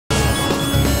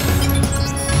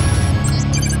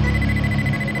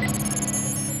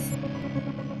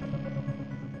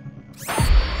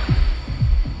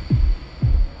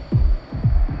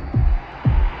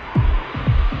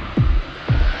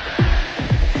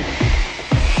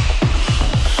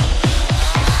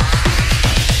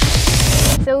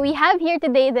have here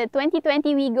today the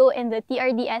 2020 Wigo in the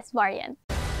TRDS variant.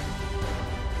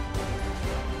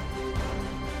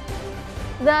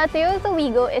 The Toyota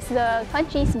Wigo is the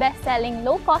country's best-selling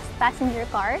low-cost passenger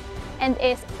car and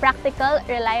is practical,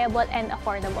 reliable, and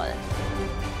affordable.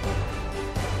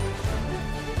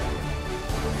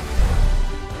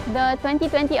 The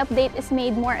 2020 update is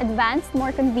made more advanced,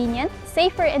 more convenient,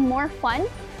 safer, and more fun,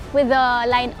 with the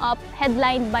lineup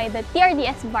headlined by the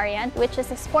TRDS variant, which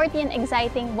is a sporty and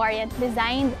exciting variant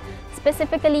designed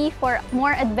specifically for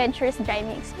more adventurous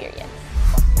driving experience.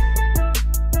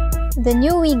 The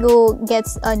new Wigo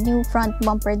gets a new front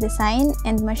bumper design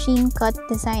and machine-cut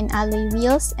design alloy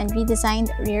wheels and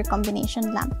redesigned rear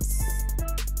combination lamps.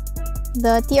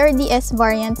 The TRDS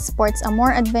variant sports a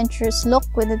more adventurous look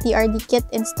with the TRD kit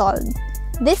installed.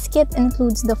 This kit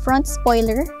includes the front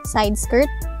spoiler, side skirt,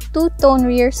 two-tone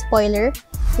rear spoiler,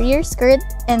 rear skirt,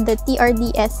 and the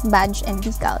TRDS badge and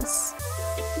decals.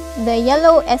 The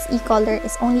yellow SE color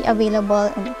is only available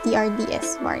in the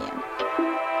TRDS variant.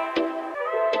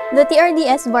 The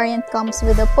TRDS variant comes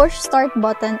with a push start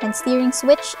button and steering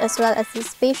switch, as well as a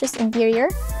spacious interior,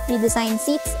 redesigned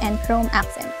seats, and chrome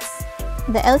accents.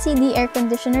 The LCD air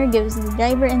conditioner gives the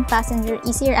driver and passenger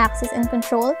easier access and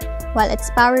control, while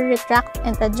its power retract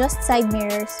and adjust side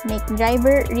mirrors make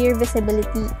driver rear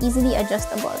visibility easily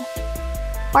adjustable.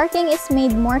 Parking is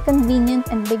made more convenient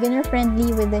and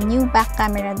beginner-friendly with the new back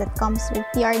camera that comes with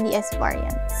TRDS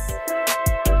variants.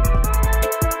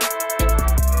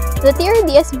 The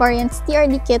TRDS variant's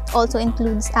TRD kit also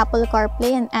includes Apple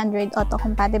CarPlay and Android Auto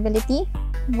compatibility,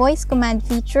 voice command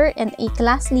feature, and a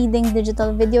class-leading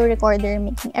digital video recorder,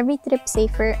 making every trip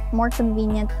safer, more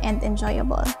convenient, and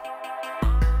enjoyable.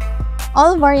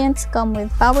 All variants come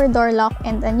with power door lock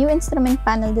and a new instrument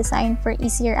panel design for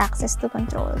easier access to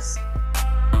controls.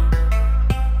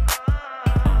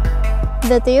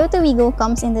 The Toyota Wigo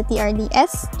comes in the TRD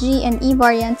S, G, and E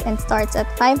variants and starts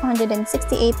at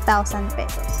 568,000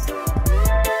 pesos.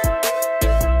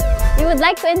 We would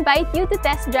like to invite you to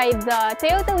test drive the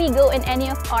Toyota Wigo in any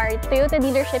of our Toyota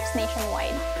dealerships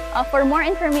nationwide. For more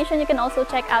information, you can also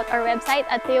check out our website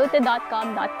at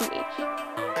toyota.com.ph.